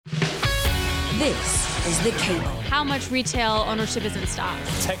This is The Cable. How much retail ownership is in stock?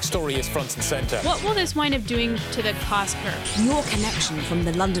 Tech story is front and centre. What will this wind up doing to the cost curve? Your connection from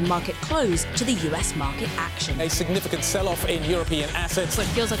the London market close to the US market action. A significant sell-off in European assets. But it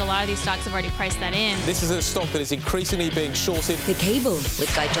feels like a lot of these stocks have already priced that in. This is a stock that is increasingly being shorted. The Cable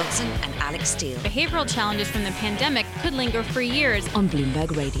with Guy Johnson and Alix Steele. Behavioral challenges from the pandemic could linger for years. On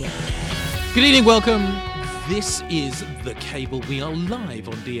Bloomberg Radio. Good evening, welcome. This is The Cable. We are live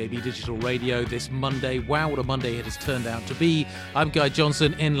on DAB Digital Radio this Monday. Wow, what a Monday it has turned out to be. I'm Guy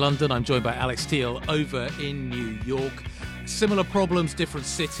Johnson in London. I'm joined by Alix Steele over in New York. Similar problems, different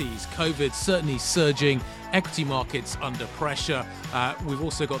cities. COVID certainly surging. Equity markets under pressure. We've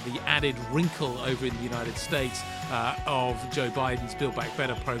also got the added wrinkle over in the United States of Joe Biden's Build Back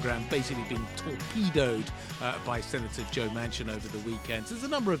Better program basically being torpedoed by Senator Joe Manchin over the weekend. So there's a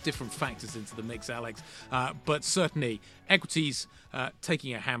number of different factors into the mix, Alex. But certainly equities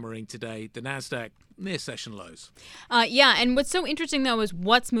taking a hammering today. The Nasdaq near session lows. Yeah, and what's so interesting, though, is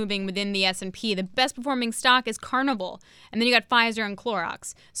what's moving within the S&P. The best performing stock is Carnival, and then you got Pfizer and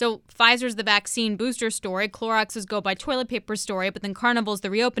Clorox. So Pfizer's the vaccine booster story, Clorox's go buy toilet paper story, but then Carnival's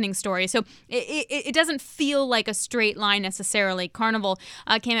the reopening story. So it doesn't feel like a straight line necessarily. Carnival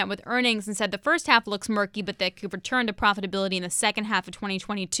came out with earnings and said the first half looks murky, but they could return to profitability in the second half of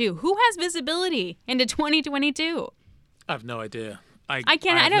 2022. Who has visibility into 2022? I have no idea. I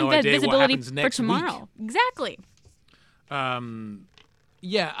don't have visibility for tomorrow. Week. Exactly.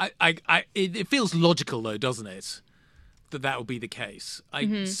 Yeah, it feels logical, though, doesn't it, that would be the case.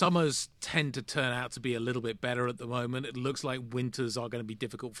 Summers tend to turn out to be a little bit better at the moment. It looks like winters are going to be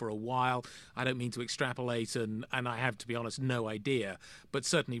difficult for a while. I don't mean to extrapolate, and I have, to be honest, no idea. But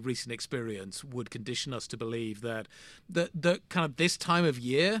certainly recent experience would condition us to believe that kind of this time of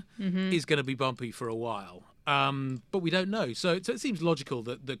year is going to be bumpy for a while. But we don't know. So it seems logical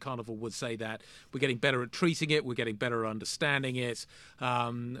that Carnival would say that. We're getting better at treating it. We're getting better at understanding it.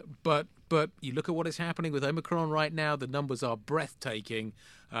 But you look at what is happening with Omicron right now. The numbers are breathtaking.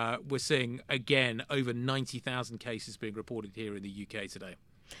 We're seeing, again, over 90,000 cases being reported here in the UK today.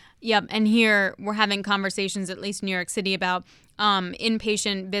 Yep, and here we're having conversations, at least in New York City, about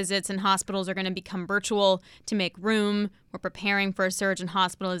inpatient visits in hospitals are going to become virtual to make room. We're preparing for a surge in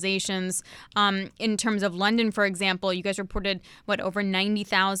hospitalizations. In terms of London, for example, you guys reported, over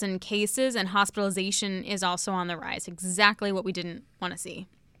 90,000 cases, and hospitalization is also on the rise. Exactly what we didn't want to see.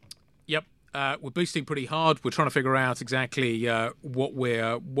 Yep. We're boosting pretty hard. We're trying to figure out exactly what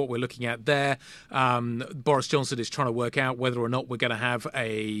we're looking at there. Boris Johnson is trying to work out whether or not we're going to have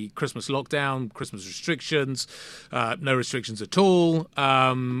a Christmas lockdown, Christmas restrictions, no restrictions at all.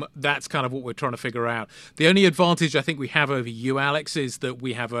 That's kind of what we're trying to figure out. The only advantage I think we have over you, Alex, is that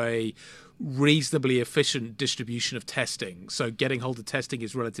we have a reasonably efficient distribution of testing. So getting hold of testing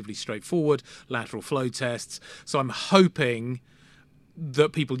is relatively straightforward, lateral flow tests. So I'm hoping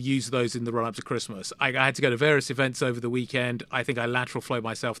that people use those in the run-up to Christmas. I had to go to various events over the weekend. I think I lateral flow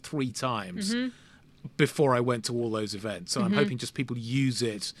myself 3 times before I went to all those events. So I'm hoping just people use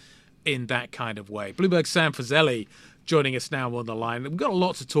it in that kind of way. Bloomberg's Sam Fazeli joining us now on the line. We've got a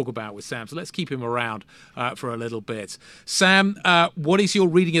lot to talk about with Sam, so let's keep him around for a little bit. Sam, what is your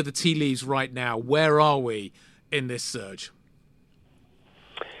reading of the tea leaves right now? Where are we in this surge?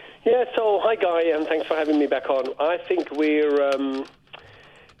 Yeah, so hi, Guy, and thanks for having me back on. I think we're...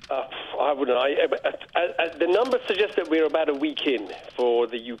 the numbers suggest that we're about a week in for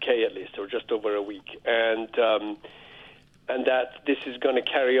the UK at least, or just over a week, and that this is going to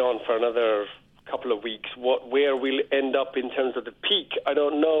carry on for another couple of weeks. Where we'll end up in terms of the peak, I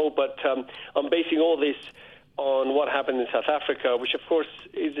don't know, but I'm basing all this on what happened in South Africa, which of course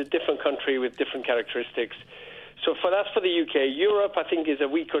is a different country with different characteristics. So that's for the UK. Europe, I think, is a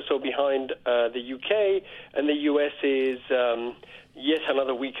week or so behind the UK, and the US is yet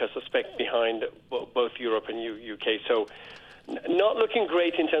another week, I suspect, behind both Europe and UK. So not looking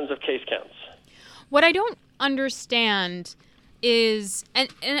great in terms of case counts. What I don't understand is, and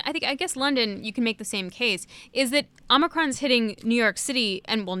I guess London, you can make the same case, is that Omicron's hitting New York City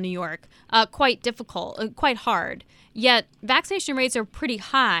and, New York, quite difficult, quite hard. Yet vaccination rates are pretty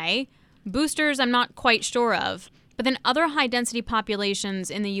high. Boosters, I'm not quite sure of. But then other high-density populations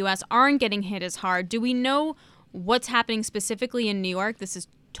in the U.S. aren't getting hit as hard. Do we know what's happening specifically in New York? This is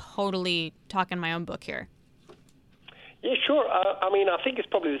totally talking my own book here. Yeah, sure. I think it's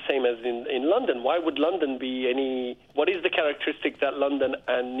probably the same as in London. Why would London be any... What is the characteristic that London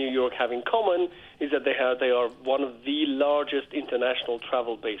and New York have in common is that they are one of the largest international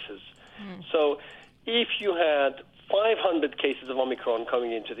travel bases. So if you had 500 cases of Omicron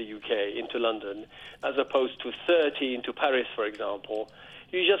coming into the UK, into London, as opposed to 30 into Paris, for example,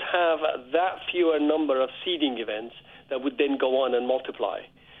 you just have that fewer number of seeding events that would then go on and multiply.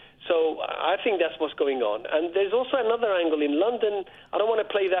 So I think that's what's going on. And there's also another angle in London. I don't want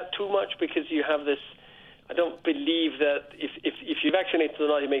to play that too much because you have this, I don't believe that if you vaccinate or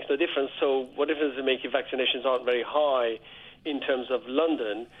not, it makes no difference. So what difference does it make if vaccinations aren't very high in terms of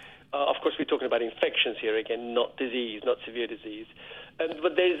London? Of course, we're talking about infections here again, not disease, not severe disease.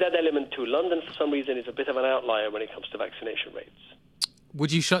 But there's that element too. London, for some reason, is a bit of an outlier when it comes to vaccination rates.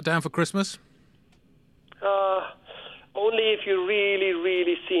 Would you shut down for Christmas? Only if you're really,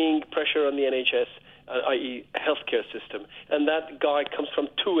 really seeing pressure on the NHS, i.e. healthcare system. And that guide comes from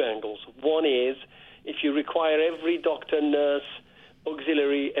two angles. One is if you require every doctor, nurse,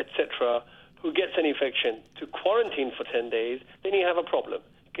 auxiliary, etc., who gets an infection to quarantine for 10 days, then you have a problem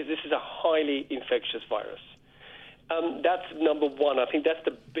because this is a highly infectious virus. That's number one. I think that's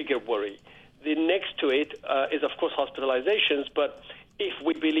the bigger worry. The next to it is, of course, hospitalizations, but if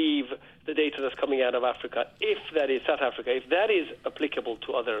we believe the data that's coming out of Africa, if that is South Africa, if that is applicable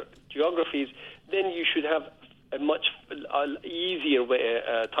to other geographies, then you should have a much easier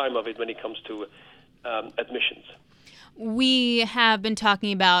time of it when it comes to admissions. We have been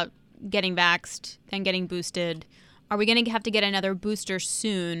talking about getting vaxxed and getting boosted. Are we going to have to get another booster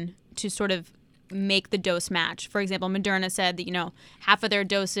soon to sort of make the dose match? For example, Moderna said that, half of their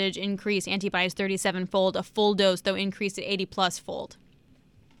dosage increase antibodies 37-fold, a full dose, though, increased at 80-plus-fold.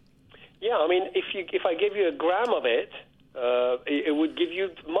 Yeah, I mean, if I gave you a gram of it, it would give you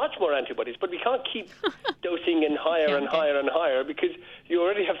much more antibodies. But we can't keep dosing and higher and higher and higher because you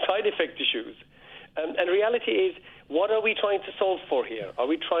already have side effect issues. And reality is, what are we trying to solve for here? Are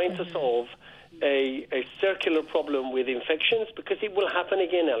we trying to solve a circular problem with infections? Because it will happen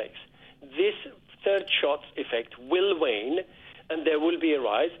again, Alex. This third shot effect will wane, and there will be a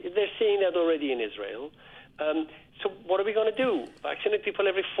rise. They're seeing that already in Israel. So what are we going to do? Vaccinate people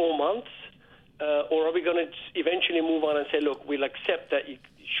every 4 months? Or are we going to eventually move on and say, look, we'll accept that you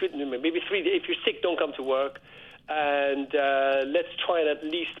shouldn't, maybe 3 days. If you're sick, don't come to work. And let's try and at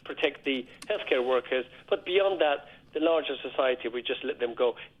least protect the healthcare workers. But beyond that, the larger society, we just let them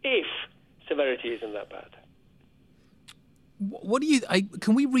go if severity isn't that bad. What do you?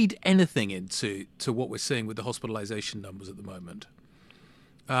 Can we read anything into what we're seeing with the hospitalisation numbers at the moment?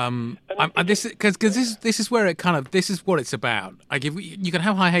 This is where it kind of, this is what it's about. Like if you can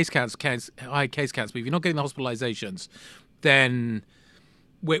have high case counts, but if you're not getting the hospitalizations, then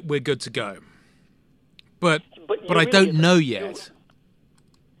we're good to go. But I don't know yet.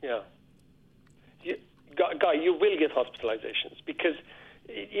 Guy, you will get hospitalizations because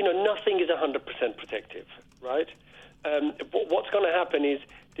nothing is 100% protective, right? What's going to happen is,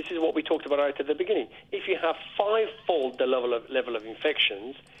 this is what we talked about right at the beginning. If you have 5-fold the level of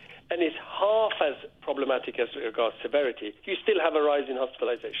infections, and it's half as problematic as regards severity, you still have a rise in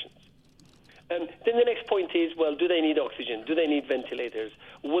hospitalizations. Then the next point is, well, do they need oxygen? Do they need ventilators?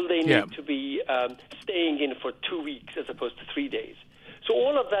 Will they need to be staying in for 2 weeks as opposed to 3 days? So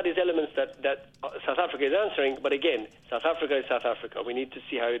all of that is elements that South Africa is answering. But again, South Africa is South Africa. We need to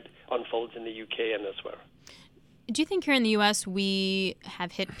see how it unfolds in the UK and elsewhere. Do you think here in the U.S. we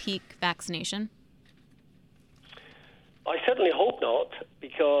have hit peak vaccination? I certainly hope not,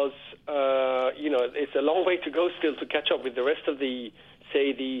 because it's a long way to go still to catch up with the rest of this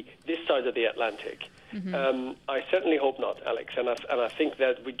side of the Atlantic. Mm-hmm. I certainly hope not, Alex, and I think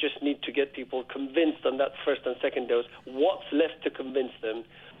that we just need to get people convinced on that first and second dose. What's left to convince them?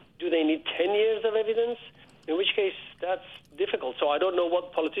 Do they need 10 years of evidence? In which case, that's difficult. So I don't know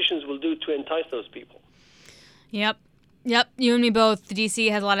what politicians will do to entice those people. Yep. You and me both. The D.C.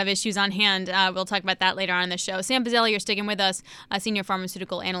 has a lot of issues on hand. We'll talk about that later on in the show. Sam Fazeli, you're sticking with us, a senior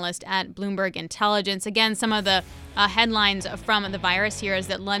pharmaceutical analyst at Bloomberg Intelligence. Again, some of the headlines from the virus here is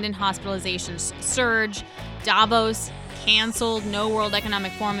that London hospitalizations surge, Davos canceled, no World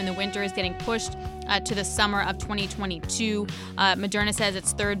Economic Forum in the winter is getting pushed to the summer of 2022. Moderna says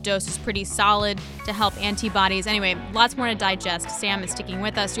its third dose is pretty solid to help antibodies. Anyway, lots more to digest. Sam is sticking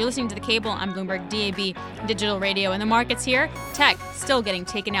with us. You're listening to The Cable. I'm Bloomberg DAB Digital Radio. And the markets here, tech still getting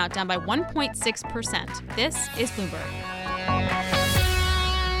taken out, down by 1.6%. This is Bloomberg.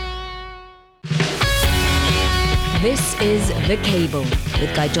 This is The Cable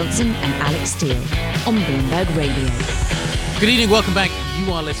with Guy Johnson and Alix Steele on Bloomberg Radio. Good evening, welcome back.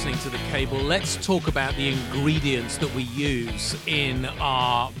 You are listening to The Cable. Let's talk about the ingredients that we use in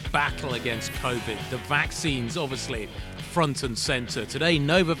our battle against COVID. The vaccines, obviously, front and centre. Today,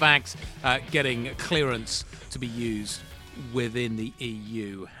 Novavax getting clearance to be used within the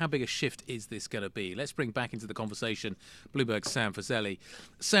EU. How big a shift is this going to be? Let's bring back into the conversation Bloomberg's Sam Fazeli.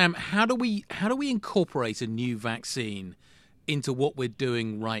 Sam, how do we incorporate a new vaccine into what we're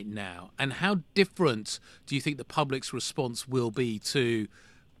doing right now? And how different do you think the public's response will be to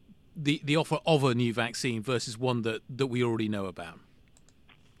the offer of a new vaccine versus one that we already know about?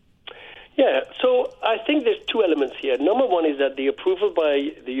 Yeah, so I think there's two elements here. Number one is that the approval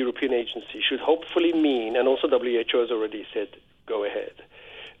by the European agency should hopefully mean, and also WHO has already said, go ahead,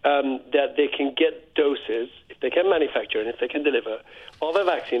 that they can get doses, if they can manufacture and if they can deliver, of a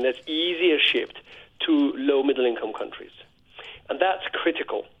vaccine that's easier shipped to low middle-income countries. And that's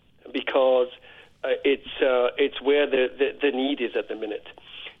critical because it's where the need is at the minute.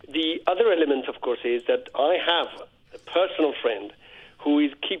 The other element, of course, is that I have a personal friend who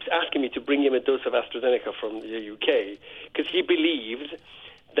keeps asking me to bring him a dose of AstraZeneca from the UK because he believes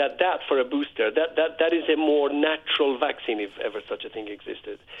that for a booster, that is a more natural vaccine, if ever such a thing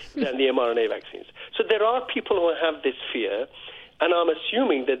existed, than the mRNA vaccines. So there are people who have this fear, and I'm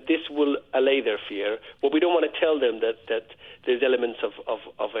assuming that this will allay their fear. But we don't want to tell them that there's elements of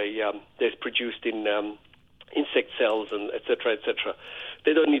that's produced in insect cells and et cetera, et cetera.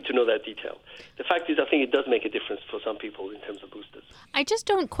 They don't need to know that detail. The fact is, I think it does make a difference for some people in terms of boosters. I just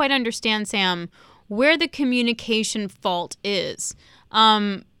don't quite understand, Sam, where the communication fault is.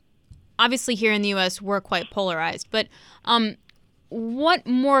 Obviously, here in the U.S., we're quite polarized, but what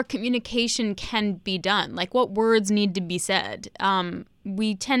more communication can be done? Like, what words need to be said?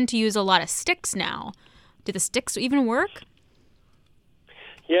 We tend to use a lot of sticks now. Do the sticks even work?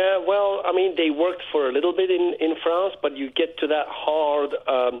 Yeah, well, I mean, they worked for a little bit in France, but you get to that hard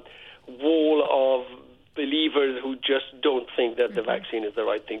wall of believers who just don't think that the vaccine is the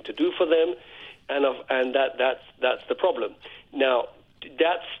right thing to do for them, and that's the problem. Now,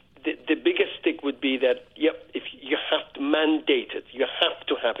 that's the biggest stick would be that, if you have to mandate it, you have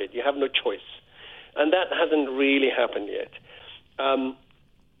to have it, you have no choice, and that hasn't really happened yet.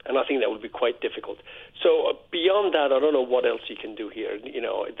 And I think that would be quite difficult. So beyond that, I don't know what else you can do here.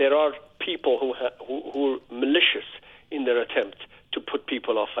 There are people who are malicious in their attempt to put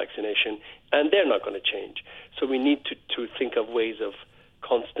people off vaccination, and they're not going to change. So we need to think of ways of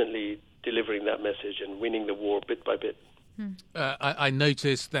constantly delivering that message and winning the war bit by bit. I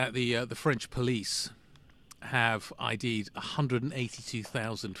noticed that the French police have ID'd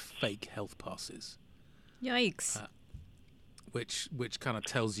 182,000 fake health passes. Yikes. Which kind of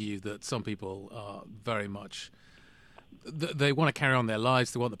tells you that some people are very much... They want to carry on their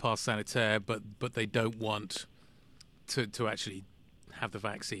lives, they want the pass sanitaire, but they don't want to actually have the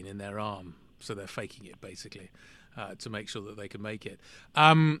vaccine in their arm. So they're faking it, basically, to make sure that they can make it.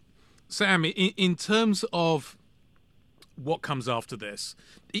 Sam, in terms of what comes after this,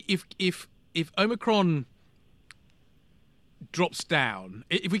 if Omicron drops down,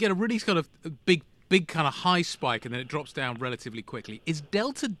 if we get a really kind of big kind of high spike and then it drops down relatively quickly, is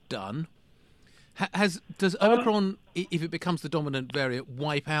Delta done? Does Omicron, if it becomes the dominant variant,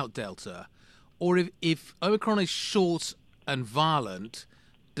 wipe out Delta? Or if Omicron is short and violent,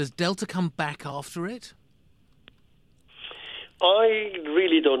 does Delta come back after it? I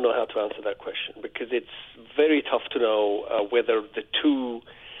really don't know how to answer that question because it's very tough to know whether the two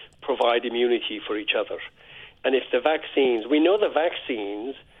provide immunity for each other. And if the vaccines, we know the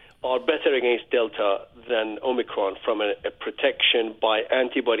vaccines are better against Delta than Omicron from a protection by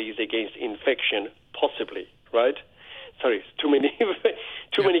antibodies against infection, possibly, right? Sorry, too many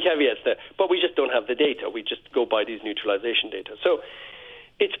caveats there. But we just don't have the data. We just go by these neutralization data. So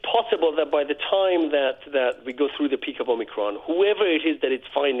it's possible that by the time that we go through the peak of Omicron, whoever it is that it's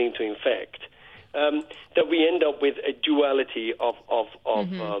finding to infect, that we end up with a duality of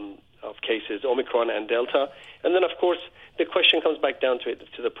cases, Omicron and Delta. And then, of course, the question comes back down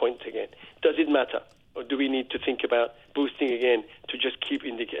to the point again. Does it matter? Or do we need to think about boosting again to just keep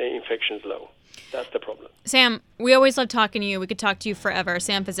infections low? That's the problem. Sam, we always love talking to you. We could talk to you forever.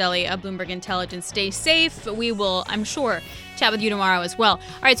 Sam Fazeli of Bloomberg Intelligence. Stay safe. We will, I'm sure, chat with you tomorrow as well.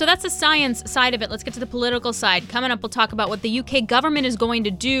 All right, so that's the science side of it. Let's get to the political side. Coming up, we'll talk about what the UK government is going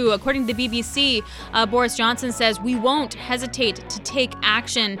to do. According to the BBC, Boris Johnson says we won't hesitate to take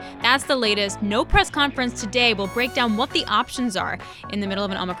action. That's the latest. No press conference today. We'll break down what the options are in the middle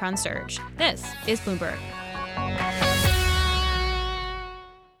of an Omicron surge. This is Bloomberg.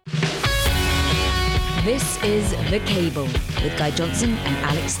 This is The Cable with Guy Johnson and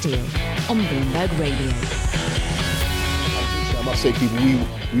Alix Steele on Bloomberg Radio. I must say, people,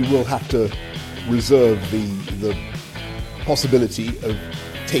 we will have to reserve the possibility of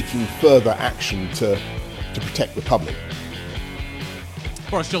taking further action to protect the public.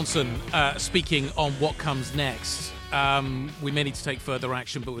 Boris Johnson speaking on what comes next. We may need to take further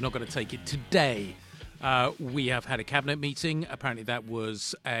action, but we're not going to take it today. We have had a cabinet meeting. Apparently that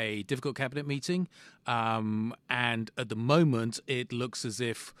was a difficult cabinet meeting. And at the moment, it looks as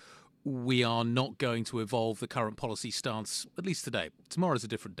if we are not going to evolve the current policy stance, at least today. Tomorrow's a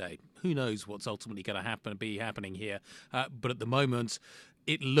different day. Who knows what's ultimately going to be happening here. But at the moment,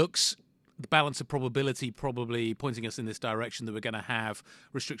 it looks, the balance of probability probably pointing us in this direction that we're going to have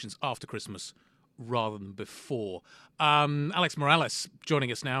restrictions after Christmas rather than before. Alex Morales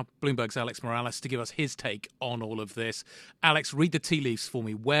joining us now, Bloomberg's Alex Morales, to give us his take on all of this. Alex, read the tea leaves for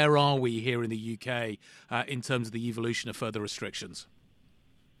me. Where are we here in the UK in terms of the evolution of further restrictions?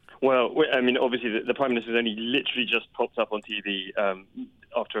 Well, I mean, obviously, the Prime Minister's only literally just popped up on TV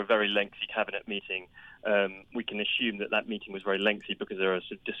after a very lengthy cabinet meeting. We can assume that meeting was very lengthy because there are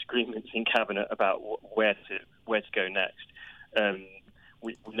sort of disagreements in cabinet about where to go next.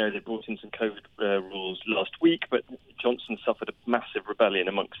 We know they brought in some COVID rules last week, but Johnson suffered a massive rebellion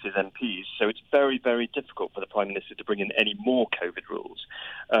amongst his MPs, so it's very, very difficult for the Prime Minister to bring in any more COVID rules.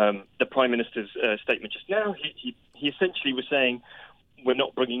 The Prime Minister's statement just now, he essentially was saying, we're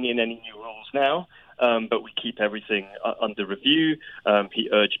not bringing in any new rules now, but we keep everything under review. He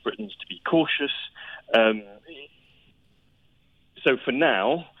urged Britons to be cautious. So for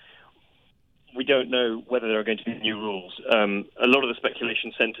now, we don't know whether there are going to be new rules. A lot of the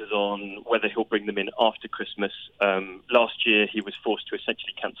speculation centres on whether he'll bring them in after Christmas. Last year, he was forced to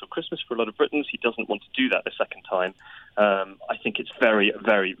essentially cancel Christmas for a lot of Britons. He doesn't want to do that the second time. I think it's very,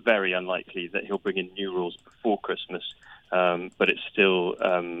 very, very unlikely that he'll bring in new rules before Christmas. But it's still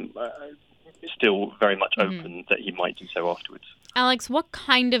very much open that he might do so afterwards. Alex, what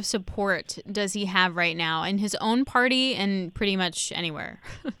kind of support does he have right now in his own party and pretty much anywhere?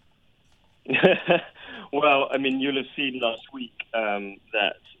 Well, I mean, you'll have seen last week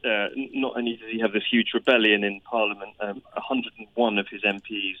that not only did he have this huge rebellion in Parliament, 101 of his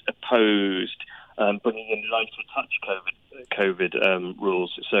MPs opposed bringing in lighter touch COVID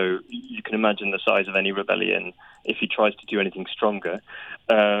rules. So you can imagine the size of any rebellion if he tries to do anything stronger.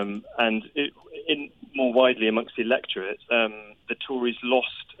 More widely amongst the electorate, the Tories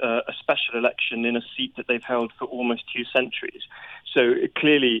lost a special election in a seat that they've held for almost 2 centuries. So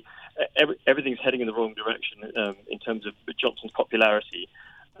clearly, everything's heading in the wrong direction in terms of Johnson's popularity.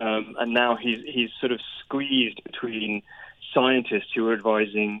 And now he's sort of squeezed between scientists who are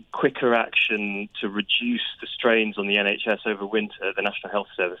advising quicker action to reduce the strains on the NHS over winter, the National Health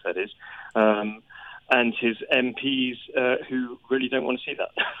Service, that is, and his MPs who really don't want to see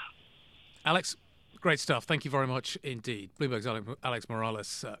that. Alex, great stuff. Thank you very much indeed. Bloomberg's Alex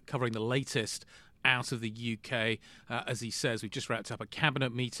Morales covering the latest out of the UK. As he says, we've just wrapped up a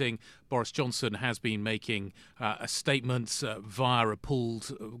cabinet meeting. Boris Johnson has been making a statement via a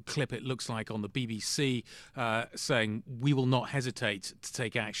pulled clip, it looks like, on the BBC, saying, we will not hesitate to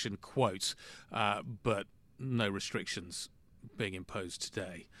take action, quote, but no restrictions being imposed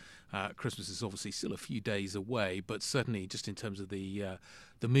today. Christmas is obviously still a few days away, but certainly just in terms of the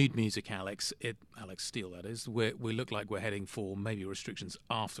mood music, Alex Steele, that is, we look like we're heading for maybe restrictions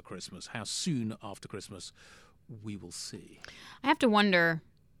after Christmas. How soon after Christmas, we will see. I have to wonder,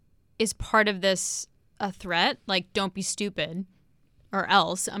 is part of this a threat? Like, don't be stupid, or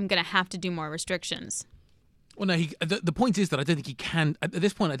else I'm going to have to do more restrictions. Well, no, the point is that I don't think he can, at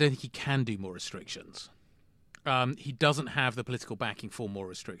this point, I don't think he can do more restrictions. He doesn't have the political backing for more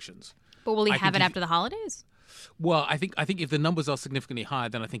restrictions. But will he have it after the holidays? Well, I think if the numbers are significantly higher,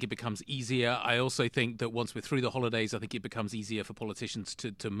 then I think it becomes easier. I also think that once we're through the holidays, I think it becomes easier for politicians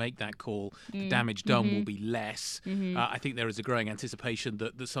to make that call. The damage done will be less. I think there is a growing anticipation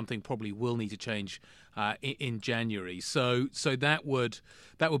that something probably will need to change in January. So that would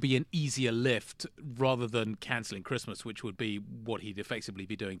be an easier lift rather than cancelling Christmas, which would be what he'd effectively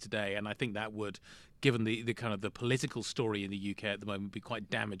be doing today. And I think that would, given the kind of the political story in the UK at the moment, be quite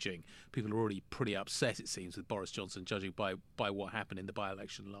damaging. People are already pretty upset, it seems, with Boris Johnson, judging by what happened in the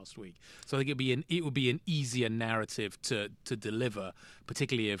by-election last week. So I think it would be an easier narrative to deliver,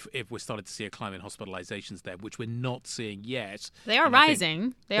 particularly if we're starting to see a climb in hospitalisations there, which we're not seeing yet. They are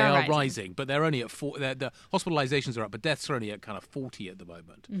rising. They are rising, but they're only at 4. The hospitalisations are up, but deaths are only at kind of 40 at the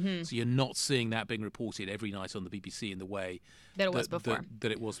moment. So you're not seeing that being reported every night on the BBC in the way that it was before.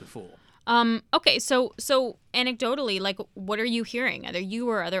 That it was before. Okay, so anecdotally, like, what are you hearing? Either you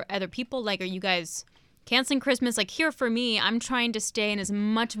or other people, like, are you guys canceling Christmas? Like, here for me, I'm trying to stay in as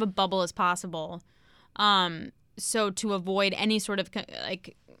much of a bubble as possible, so to avoid any sort of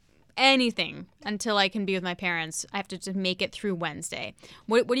like anything until I can be with my parents. I have to just make it through Wednesday.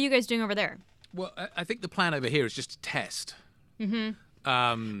 What are you guys doing over there? Well, I think the plan over here is just to test.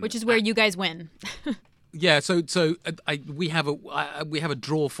 Which is where you guys win. We have a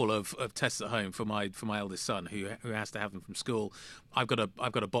drawer full of tests at home for my eldest son who has to have them from school. I've got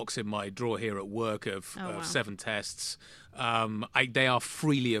a box in my drawer here at work of 7 tests. They are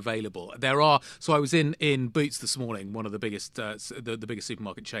freely available. So I was in Boots this morning, one of the biggest the biggest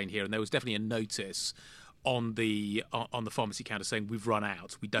supermarket chain here, and there was definitely a notice on the pharmacy counter saying we've run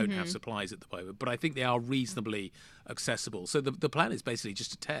out. We don't have supplies at the moment, but I think they are reasonably accessible. So the plan is basically just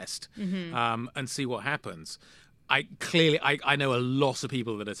to test and see what happens. I know a lot of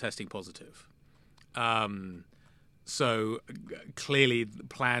people that are testing positive. So clearly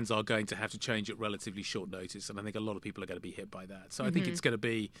plans are going to have to change at relatively short notice, and I think a lot of people are going to be hit by that. So I think there's going to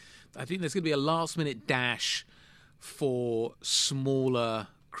be a last minute dash for smaller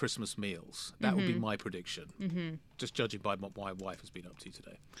Christmas meals. That would be my prediction, just judging by what my wife has been up to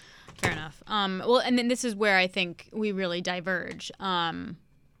today. Fair enough. Well, and then this is where I think we really diverge,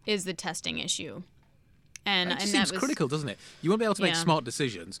 is the testing issue. And it just that seems was critical, doesn't it? You want to be able to make smart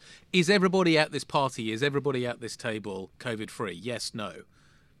decisions. Is everybody at this party, is everybody at this table COVID-free? Yes, no.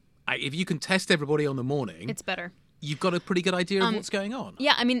 If you can test everybody on the morning, it's better. You've got a pretty good idea of what's going on.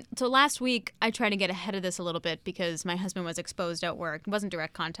 Yeah, I mean, so last week I tried to get ahead of this a little bit because my husband was exposed at work. It wasn't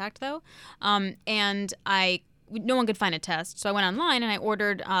direct contact, though. And no one could find a test. So I went online and I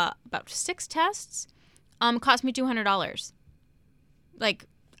ordered about 6 tests. Cost me $200. Like,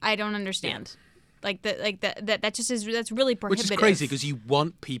 I don't understand. Yeah. That's really prohibitive. Which is crazy because you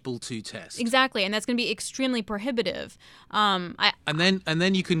want people to test. Exactly, and that's going to be extremely prohibitive. And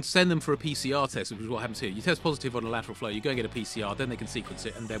then you can send them for a PCR test, which is what happens here. You test positive on a lateral flow, you go and get a PCR, then they can sequence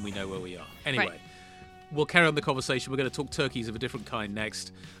it, and then we know where we are. Anyway, We'll carry on the conversation. We're going to talk turkeys of a different kind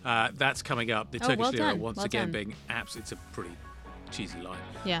next. That's coming up. The Turkish lira once again being it's a pretty cheesy line.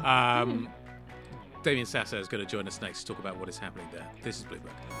 Yeah. Damian Sassower is going to join us next to talk about what is happening there. This is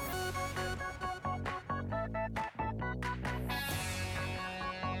Bloomberg.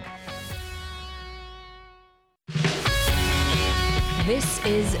 This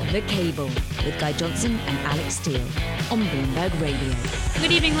is The Cable with Guy Johnson and Alix Steele on Bloomberg Radio.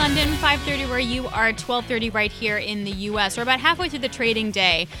 Good evening, London. 5:30 where you are, 12:30 right here in the U.S. We're about halfway through the trading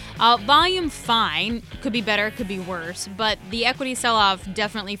day. Volume fine. Could be better, could be worse. But the equity sell-off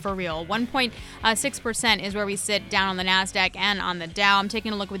definitely for real. 1.6% is where we sit down on the NASDAQ and on the Dow. I'm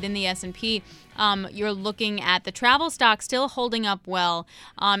taking a look within the S&P. You're looking at the travel stocks still holding up well,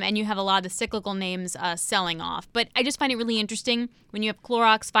 and you have a lot of the cyclical names selling off. But I just find it really interesting when you have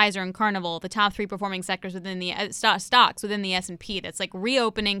Clorox, Pfizer, and Carnival, the top 3 performing sectors within the stocks within the S&P. That's like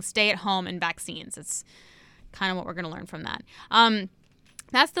reopening, stay at home, and vaccines. It's kind of what we're going to learn from that.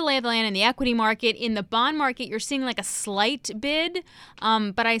 That's the lay of the land in the equity market. In the bond market, you're seeing like a slight bid,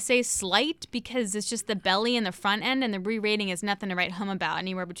 but I say slight because it's just the belly and the front end, and the re-rating is nothing to write home about,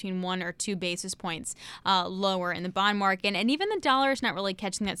 anywhere between 1 or 2 basis points lower in the bond market. And even the dollar is not really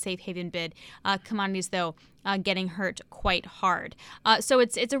catching that safe haven bid. Commodities, though, getting hurt quite hard. So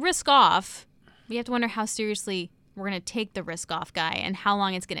it's a risk off. We have to wonder how seriously we're going to take the risk off, Guy, and how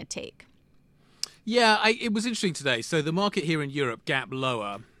long it's going to take. Yeah, it was interesting today. So the market here in Europe gapped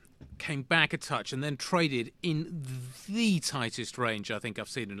lower, came back a touch, and then traded in the tightest range I think I've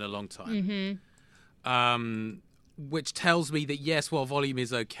seen in a long time. Which tells me that, yes, while volume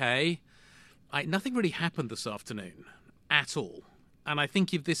is okay, nothing really happened this afternoon at all. And I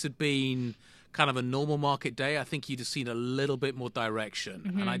think if this had been kind of a normal market day, I think you'd have seen a little bit more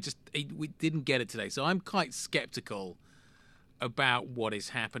direction. And we didn't get it today. So I'm quite skeptical about what is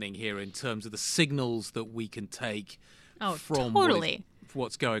happening here in terms of the signals that we can take from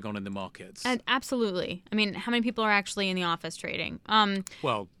what's going on in the markets. Absolutely. I mean, how many people are actually in the office trading?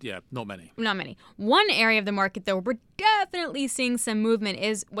 Well, yeah, not many. Not many. One area of the market, though, we're definitely seeing some movement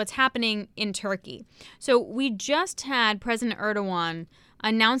is what's happening in Turkey. So we just had President Erdogan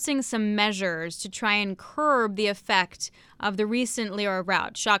announcing some measures to try and curb the effect of the recent lira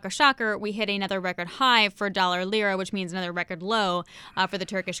rout. Shocker, shocker, we hit another record high for dollar lira, which means another record low for the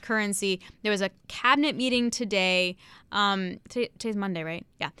Turkish currency. There was a cabinet meeting today. Today's Monday, right?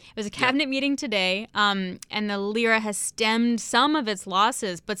 Yeah. It was a cabinet meeting today, and the lira has stemmed some of its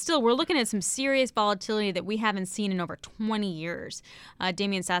losses, but still, we're looking at some serious volatility that we haven't seen in over 20 years.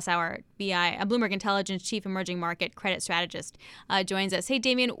 Damian Sassower, BI, a Bloomberg Intelligence Chief Emerging Market Credit Strategist, joins us. Hey,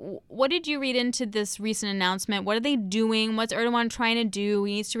 Damian, what did you read into this recent announcement? What are they doing? What's Erdogan trying to do?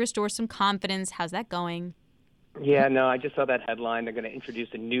 He needs to restore some confidence. How's that going? Yeah, no, I just saw that headline. They're going to introduce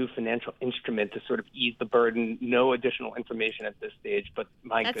a new financial instrument to sort of ease the burden. No additional information at this stage, but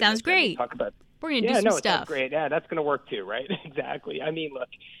my goodness. That sounds great. Talk about, we're going to do some stuff. Sounds great. Yeah, that's going to work too, right? Exactly. I mean, look,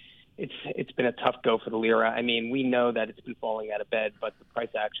 it's been a tough go for the lira. I mean, we know that it's been falling out of bed, but the price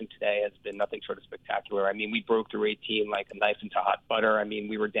action today has been nothing short of spectacular. I mean, we broke through 18 like a knife into hot butter. I mean,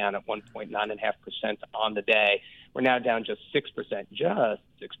 we were down at 1.9.5% on the day. We're now down just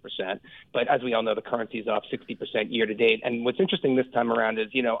 6%. But as we all know, the currency is off 60% year to date. And what's interesting this time around is,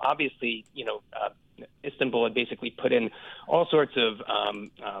 obviously, Istanbul had basically put in all sorts of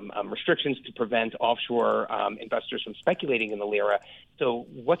restrictions to prevent offshore investors from speculating in the lira. So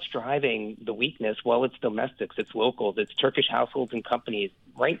what's driving the weakness? Well, it's domestics, it's locals, it's Turkish households and companies.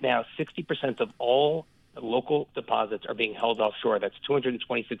 Right now, 60% of all local deposits are being held offshore. That's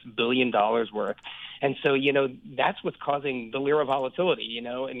 $226 billion worth. And so, that's what's causing the lira volatility.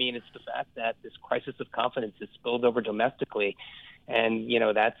 I mean, it's the fact that this crisis of confidence is spilled over domestically. And,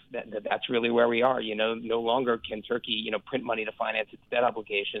 that's really where we are. No longer can Turkey, print money to finance its debt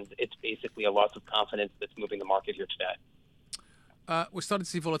obligations. It's basically a loss of confidence that's moving the market here today. We're starting to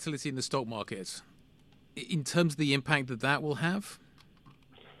see volatility in the stock market. In terms of the impact that will have?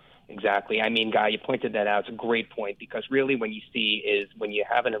 Exactly. I mean, Guy, you pointed that out. It's a great point because really when you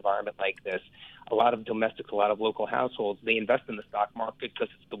have an environment like this, a lot of domestics, a lot of local households, they invest in the stock market because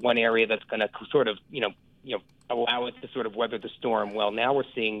it's the one area that's going to sort of, allow it to sort of weather the storm. Well, now we're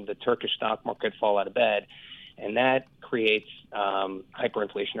seeing the Turkish stock market fall out of bed, and that creates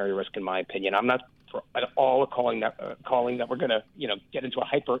hyperinflationary risk, in my opinion. I'm not at all calling that we're going to, get into a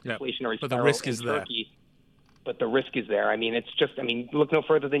hyperinflationary but the risk is there. Turkey. But the risk is there. I mean, look no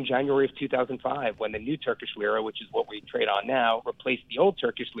further than January of 2005 when the new Turkish lira, which is what we trade on now, replaced the old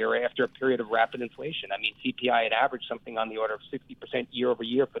Turkish lira after a period of rapid inflation. I mean, CPI had averaged something on the order of 60% year over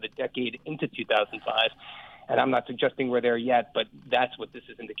year for the decade into 2005. And I'm not suggesting we're there yet, but that's what this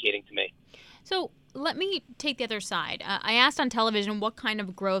is indicating to me. So let me take the other side. I asked on television what kind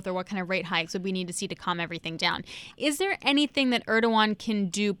of growth or what kind of rate hikes would we need to see to calm everything down. Is there anything that Erdogan can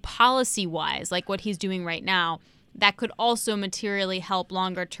do policy-wise, like what he's doing right now, that could also materially help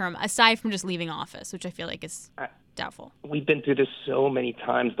longer term, aside from just leaving office, which I feel like is doubtful? We've been through this so many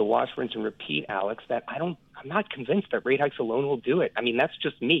times, the wash, rinse, and repeat, Alex, that I'm not convinced that rate hikes alone will do it. I mean, that's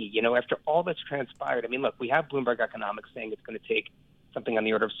just me. After all that's transpired, I mean, look, we have Bloomberg Economics saying it's going to take something on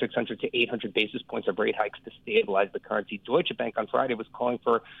the order of 600 to 800 basis points of rate hikes to stabilize the currency. Deutsche Bank on Friday was calling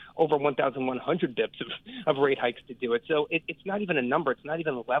for over 1,100 bips of rate hikes to do it. So it's not even a number. It's not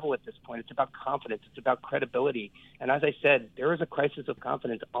even a level at this point. It's about confidence. It's about credibility. And as I said, there is a crisis of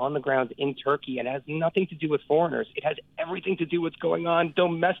confidence on the ground in Turkey, and it has nothing to do with foreigners. It has everything to do with what's going on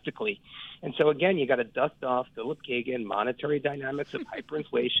domestically. And so, again, you got to dust off Philip Kagan, monetary dynamics of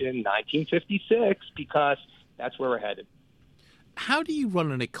hyperinflation, 1956, because that's where we're headed. How do you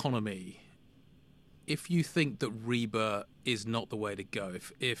run an economy if you think that riba is not the way to go,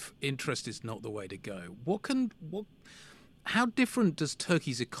 if interest is not the way to go? How different does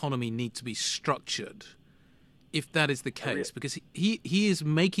Turkey's economy need to be structured if that is the case? Because he is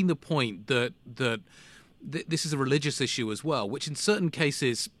making the point that this is a religious issue as well, which in certain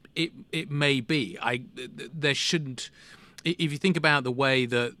cases it may be. There shouldn't. If you think about the way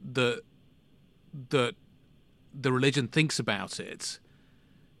that the religion thinks about it,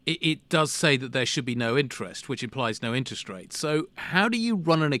 it does say that there should be no interest, which implies no interest rate. So how do you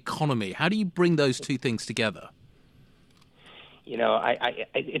run an economy? How do you bring those two things together?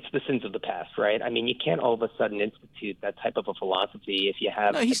 It's the sins of the past, right? I mean, you can't all of a sudden institute that type of a philosophy if you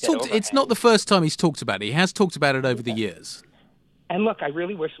have... No, it's not the first time he's talked about it. He has talked about it over the years. And look, I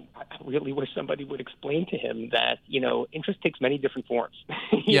really wish somebody would explain to him that, interest takes many different forms.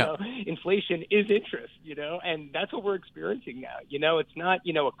 Inflation is interest, and that's what we're experiencing now. It's not,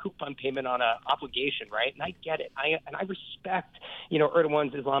 a coupon payment on an obligation, right? And I get it. I respect,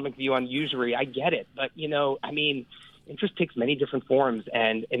 Erdogan's Islamic view on usury. I get it. But, interest takes many different forms,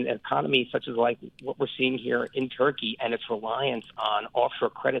 and in an economy such as like what we're seeing here in Turkey and its reliance on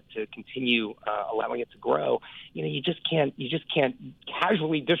offshore credit to continue allowing it to grow, you just can't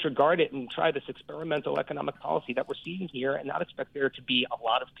casually disregard it and try this experimental economic policy that we're seeing here and not expect there to be a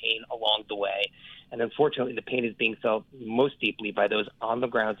lot of pain along the way. And unfortunately, the pain is being felt most deeply by those on the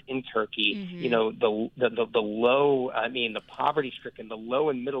ground in Turkey. Mm-hmm. The low, the poverty-stricken, the low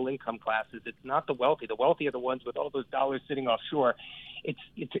and middle income classes. It's not the wealthy. The wealthy are the ones with all those dollars sitting offshore. It's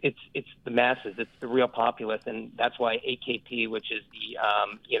the masses. It's the real populace, and that's why AKP, which is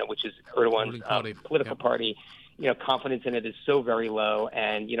which is Erdogan's political party. Confidence in it is so very low,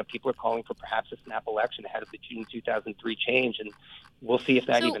 and people are calling for perhaps a snap election ahead of the June 2003 change, and we'll see if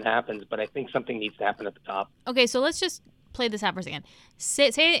that even happens. But I think something needs to happen at the top. Okay, so let's just play this out for a second.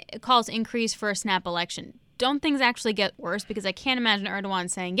 Say calls increase for a snap election. Don't things actually get worse? Because I can't imagine Erdogan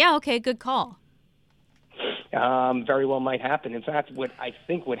saying, "Yeah, okay, good call." very well might happen. In fact, what I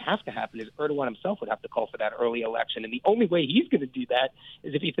think would have to happen is Erdogan himself would have to call for that early election. And the only way he's going to do that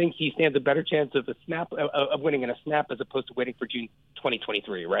is if he thinks he stands a better chance of of winning in a snap as opposed to waiting for June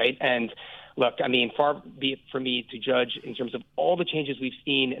 2023, right? And look, I mean, far be it for me to judge in terms of all the changes we've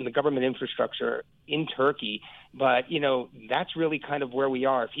seen in the government infrastructure in Turkey, but, that's really kind of where we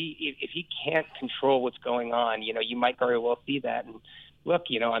are. If he can't control what's going on, you might very well see that. And look,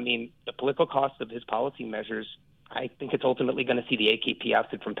 the political cost of his policy measures, I think it's ultimately going to see the AKP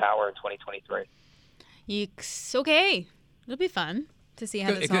ousted from power in 2023. Yikes. Okay. It'll be fun to see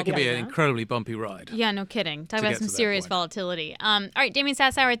how this all It could be plays an out. incredibly bumpy ride. Yeah, no kidding. Talk To about get some to that serious point. volatility. All right, Damian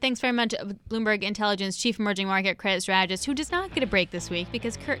Sassower, thanks very much. Bloomberg Intelligence Chief Emerging Market Credit Strategist, who does not get a break this week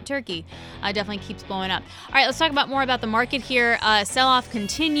because Turkey definitely keeps blowing up. All right, let's talk more about the market here. Sell-off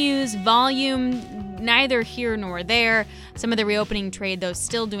continues. Volume, neither here nor there. Some of the reopening trade, though,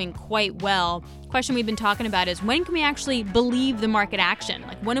 still doing quite well. Question we've been talking about is when can we actually believe the market action?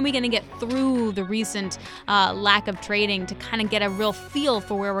 Like, when are we going to get through the recent lack of trading to kind of get a real feel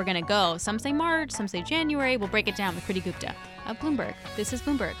for where we're going to go? Some say March, some say January. We'll break it down with Kriti Gupta of Bloomberg. This is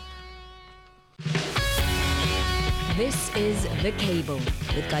Bloomberg. This is The Cable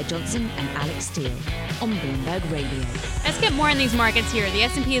with Guy Johnson and Alex Steele on Bloomberg Radio. Let's get more in these markets here. The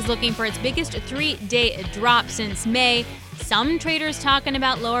S&P is looking for its biggest 3-day drop since May. Some traders talking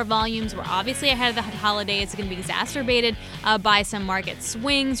about lower volumes. We're obviously ahead of the holiday. It's going to be exacerbated by some market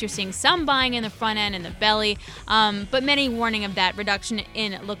swings. You're seeing some buying in the front end and the belly, but many warning of that reduction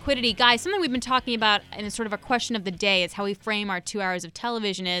in liquidity. Guys, something we've been talking about and it's sort of a question of the day is how we frame our 2 hours of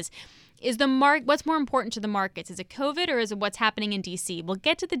television is what's more important to the markets? Is it COVID or is it what's happening in D.C.? We'll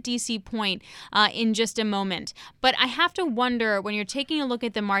get to the D.C. point in just a moment. But I have to wonder, when you're taking a look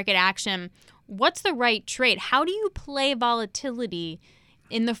at the market action, what's the right trade? How do you play volatility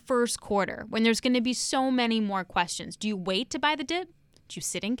in the first quarter when there's going to be so many more questions? Do you wait to buy the dip? Do you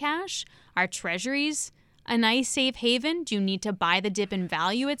sit in cash? Are treasuries a nice safe haven? Do you need to buy the dip in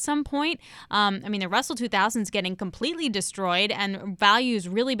value at some point? The Russell 2000 is getting completely destroyed and value's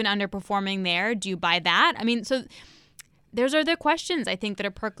really been underperforming there. Do you buy that? So those are the questions I think that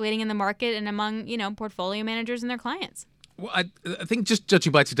are percolating in the market and among, portfolio managers and their clients. Well, I think just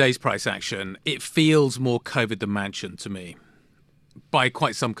judging by today's price action, it feels more COVID than Mansion to me by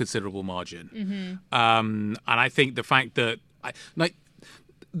quite some considerable margin. Mm-hmm. And I think the fact that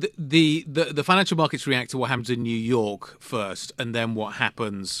the financial markets react to what happens in New York first and then what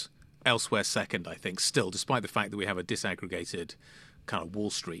happens elsewhere second, I think, still, despite the fact that we have a disaggregated kind of Wall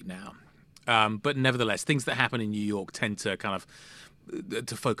Street now. But nevertheless, things that happen in New York tend to kind of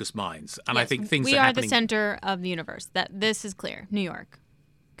to focus minds. And yes, I think things we that are happening... the center of the universe. That this is clear. New York.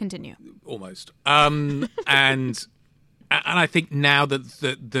 Continue. Almost. And I think now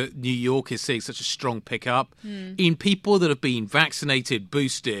that New York is seeing such a strong pickup in people that have been vaccinated,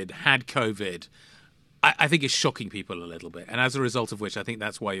 boosted, had COVID, I think it's shocking people a little bit. And as a result of which, I think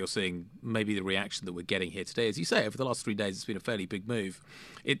that's why you're seeing maybe the reaction that we're getting here today. As you say, over the last 3 days, it's been a fairly big move.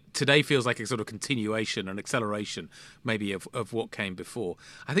 Today feels like a sort of continuation and acceleration maybe of what came before.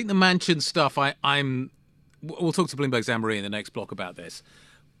 I think the Mansion stuff, we'll talk to Bloomberg's Annmarie in the next block about this.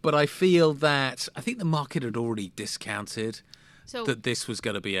 But I feel that I think the market had already discounted that this was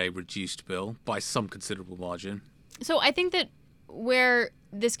going to be a reduced bill by some considerable margin. So I think that where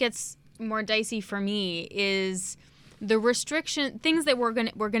this gets more dicey for me is the restriction things that we're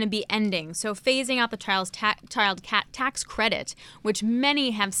going to be ending. So phasing out the child tax credit, which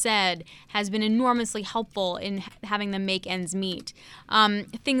many have said has been enormously helpful in having them make ends meet.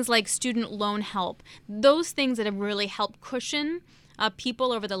 Things like student loan help, those things that have really helped cushion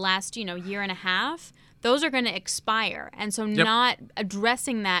people over the last year and a half, those are going to expire. And so not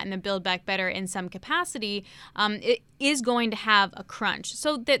addressing that in the Build Back Better in some capacity, it is going to have a crunch.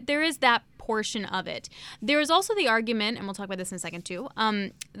 So that there is that portion of it. There is also the argument, and we'll talk about this in a second too,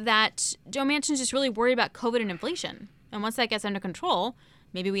 that Joe Manchin's just really worried about COVID and inflation. And once that gets under control,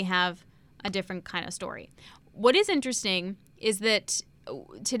 maybe we have a different kind of story. What is interesting is that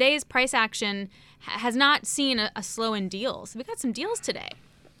today's price action has not seen a slow in deals. We got some deals today.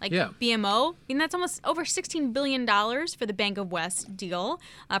 BMO, that's almost over $16 billion for the Bank of West deal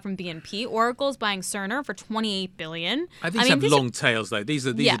from BNP. Oracle's buying Cerner for $28 billion. These have long tails, though. These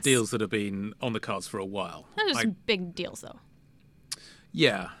are deals that have been on the cards for a while. Those are some big deals, though.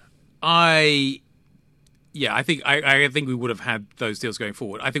 Yeah. I think we would have had those deals going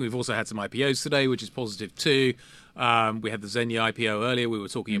forward. I think we've also had some IPOs today, which is positive too. We had the Xenia IPO earlier. We were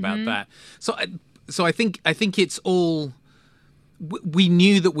talking about that. So I think it's all... we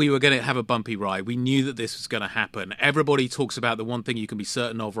knew that we were going to have a bumpy ride. We knew that this was going to happen. Everybody talks about the one thing you can be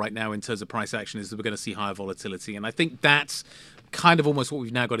certain of right now in terms of price action is that we're going to see higher volatility. And I think that's kind of almost what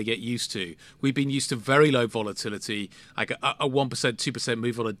we've now got to get used to. We've been used to very low volatility, like a 1%, 2%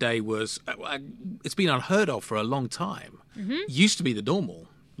 move on a day it's been unheard of for a long time. Used to be the normal.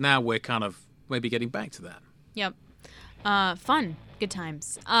 Now we're kind of maybe getting back to that. Yep. Fun. Good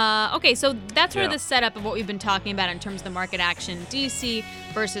times. Okay, so that's sort of the setup of what we've been talking about in terms of the market action, DC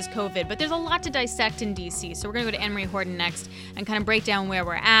versus COVID. But there's a lot to dissect in DC. So we're going to go to Annmarie Hordern next and kind of break down where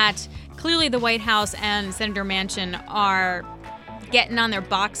we're at. Clearly, the White House and Senator Manchin are getting on their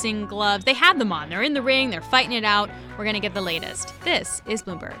boxing gloves. They have them on. They're in the ring. They're fighting it out. We're going to get the latest. This is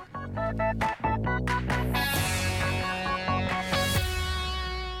Bloomberg.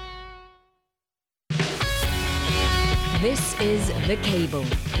 This is The Cable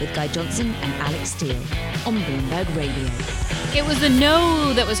with Guy Johnson and Alix Steele on Bloomberg Radio. It was the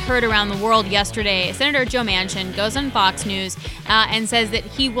no that was heard around the world yesterday. Senator Joe Manchin goes on Fox News and says that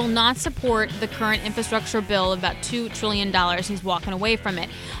he will not support the current infrastructure bill of about $2 trillion. He's walking away from it.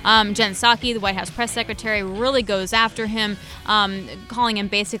 Jen Psaki, the White House press secretary, really goes after him, calling him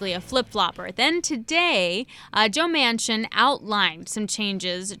basically a flip-flopper. Then today, Joe Manchin outlined some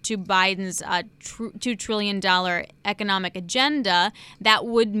changes to Biden's $2 trillion economic agenda that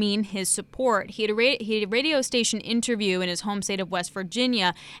would mean his support. He had a radio station interview in his home state of West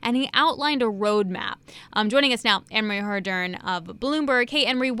Virginia, and he outlined a roadmap. Joining us now, Annmarie Hordern of Bloomberg. Hey,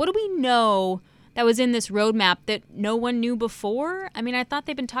 Annmarie, what do we know that was in this roadmap that no one knew before? I mean, I thought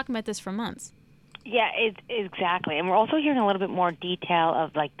they've been talking about this for months. Yeah, exactly. And we're also hearing a little bit more detail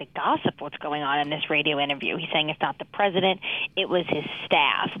of, like, the gossip, what's going on in this radio interview. He's saying it's not the president, it was his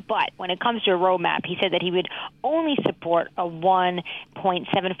staff. But when it comes to a roadmap, he said that he would only support a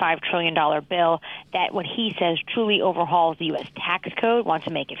 $1.75 trillion bill that, what he says, truly overhauls the U.S. tax code, wants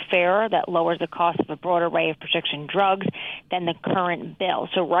to make it fairer, that lowers the cost of a broad array of prescription drugs than the current bill.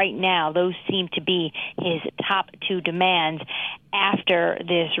 So right now, those seem to be his top two demands after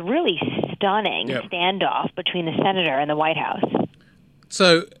this really stunning standoff between the senator and the White House.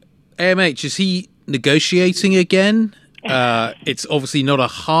 So, AMH, is he negotiating again? It's obviously not a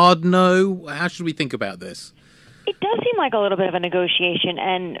hard no. How should we think about this? It does seem like a little bit of a negotiation,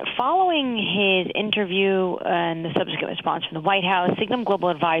 and following his interview and the subsequent response from the White House, Signum Global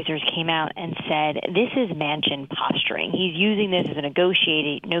Advisors came out and said this is Manchin posturing. He's using this as a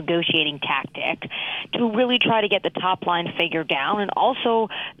negotiating tactic to really try to get the top line figure down and also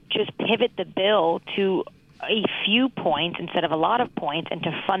just pivot the bill to a few points instead of a lot of points and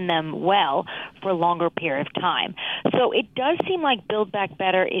to fund them well for a longer period of time. So it does seem like Build Back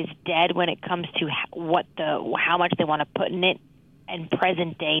Better is dead when it comes to how much they want to put in it in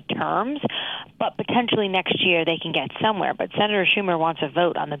present day terms, but potentially next year they can get somewhere. But Senator Schumer wants a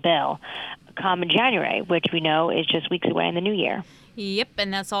vote on the bill come January, which we know is just weeks away in the new year. Yep,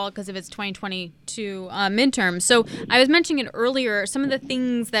 and that's all because of its 2022 midterm. So I was mentioning it earlier, some of the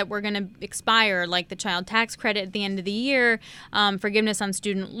things that were going to expire, like the child tax credit at the end of the year, forgiveness on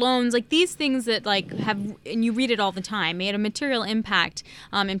student loans, like these things that have, and you read it all the time, made a material impact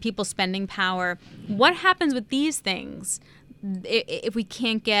in people's spending power. What happens with these things if we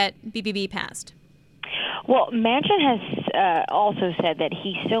can't get BBB passed? Well, Manchin has also said that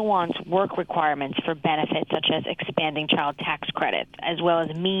he still wants work requirements for benefits such as expanding child tax credits, as well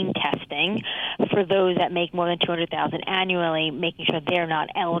as mean testing for those that make more than $200,000 annually, making sure they're not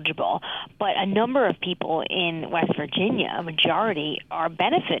eligible. But a number of people in West Virginia, a majority, are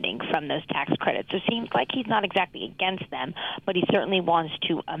benefiting from those tax credits. So it seems like he's not exactly against them, but he certainly wants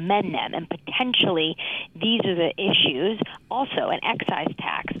to amend them. And potentially these are the issues. Also, an excise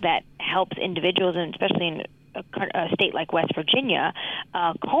tax that helps individuals, and especially in a state like West Virginia,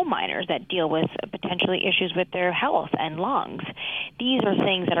 coal miners that deal with potentially issues with their health and lungs. These are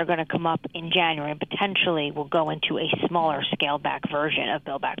things that are going to come up in January and potentially will go into a smaller, scaled-back version of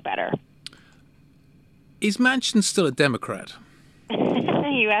Build Back Better. Is Manchin still a Democrat?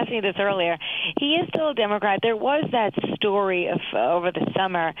 You asked me this earlier. He is still a Democrat. There was that story of over the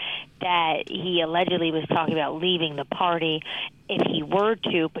summer that he allegedly was talking about leaving the party. If he were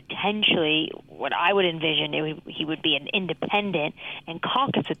to, potentially, what I would envision, he would be an independent and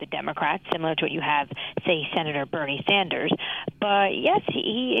caucus with the Democrats, similar to what you have, say, Senator Bernie Sanders. But yes,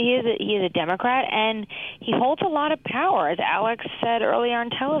 he is a Democrat, and he holds a lot of power. As Alix said earlier on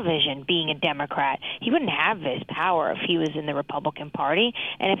television, being a Democrat, he wouldn't have this power if he was in the Republican Party.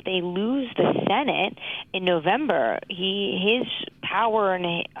 And if they lose the Senate in November, his power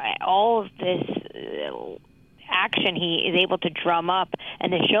and all of this action he is able to drum up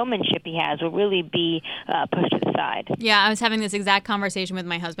and the showmanship he has will really be pushed to the side. Yeah, I was having this exact conversation with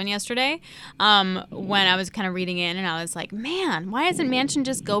my husband yesterday when I was kind of reading in, and I was like, man, why doesn't Manchin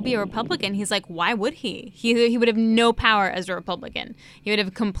just go be a Republican? He's like, why would he? He would have no power as a Republican. He would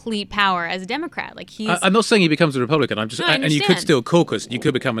have complete power as a Democrat. Like I'm not saying he becomes a Republican. I'm just, No, and you could still caucus. You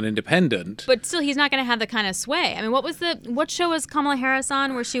could become an independent. But still, he's not going to have the kind of sway. I mean, what show was Kamala Harris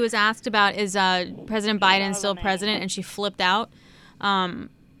on where she was asked about, is President Biden still president, and she flipped out?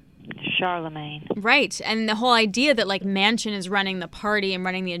 Charlemagne. Right. And the whole idea that like Manchin is running the party and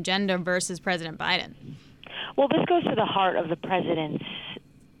running the agenda versus President Biden. Well, this goes to the heart of the president's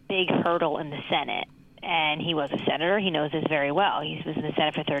big hurdle in the Senate. And he was a senator. He knows this very well. He was in the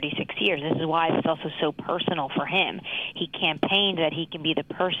Senate for 36 years. This is why it's also so personal for him. He campaigned that he can be the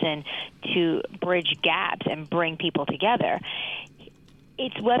person to bridge gaps and bring people together.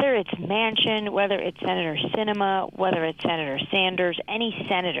 It's whether it's Manchin, whether it's Senator Sinema, whether it's Senator Sanders, any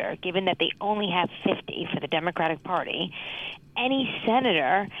senator, given that they only have 50 for the Democratic Party, any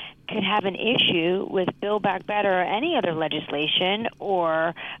senator could have an issue with Build Back Better or any other legislation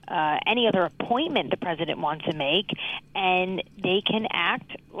or any other appointment the president wants to make, and they can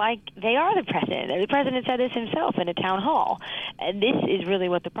act like they are the president. The president said this himself in a town hall. This is really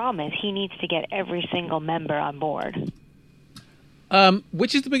what the problem is. He needs to get every single member on board.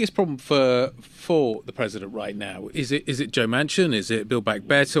 Which is the biggest problem for the president right now? Is it Joe Manchin? Is it Build Back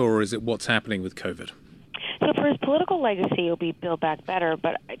Better? Or is it what's happening with COVID? So for his political legacy, it'll be Build Back Better.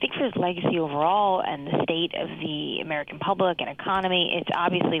 But I think for his legacy overall and the state of the American public and economy, it's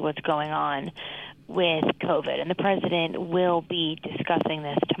obviously what's going on with COVID. And the president will be discussing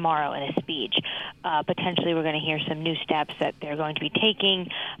this tomorrow in a speech. Potentially we're going to hear some new steps that they're going to be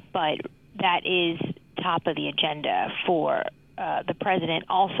taking. But that is top of the agenda for the president.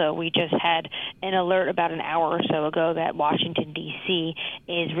 Also, we just had an alert about an hour or so ago that Washington, D.C.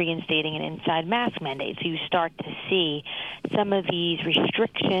 is reinstating an inside mask mandate. So you start to see some of these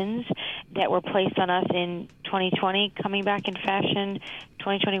restrictions that were placed on us in 2020 coming back in fashion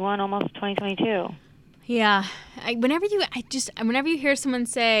 2021, almost 2022. Yeah. Whenever you hear someone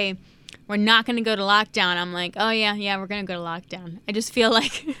say, we're not going to go to lockdown, I'm like, oh, yeah, we're going to go to lockdown. I just feel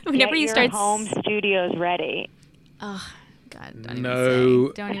like whenever you start... home studios ready. Oh, God, don't even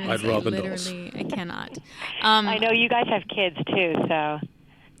I'd say rather literally. Not. I cannot. I know you guys have kids too, so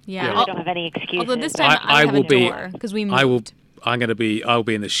yeah, you really don't have any excuses. Although this time I have a door because we moved. I'll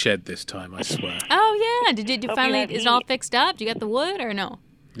be in the shed this time, I swear. Oh yeah, did you finally? Is it all fixed up? Do you got the wood or no?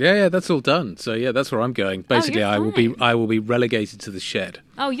 Yeah, that's all done. So yeah, that's where I'm going. Basically, I will be relegated to the shed.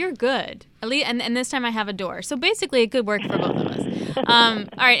 Oh, you're good. At least, and this time I have a door. So basically, it could work for both of us. All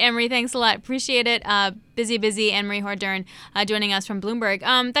right, Annmarie, thanks a lot. Appreciate it. Busy Annmarie Hordern joining us from Bloomberg.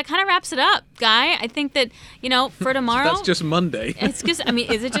 That kind of wraps it up, Guy. I think that, for tomorrow. That's just Monday. It's just,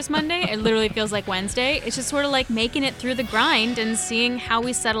 is it just Monday? It literally feels like Wednesday. It's just sort of like making it through the grind and seeing how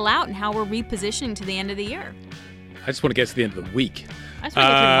we settle out and how we're repositioning to the end of the year. I just want to get to the end of the week. I just want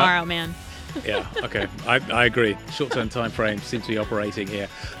to get through tomorrow, man. Yeah, okay. I agree. Short-term time frame seems to be operating here.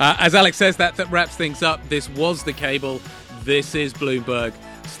 As Alex says, that wraps things up. This was The Cable. This is Bloomberg.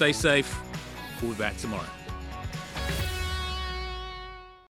 Stay safe. We'll be back tomorrow.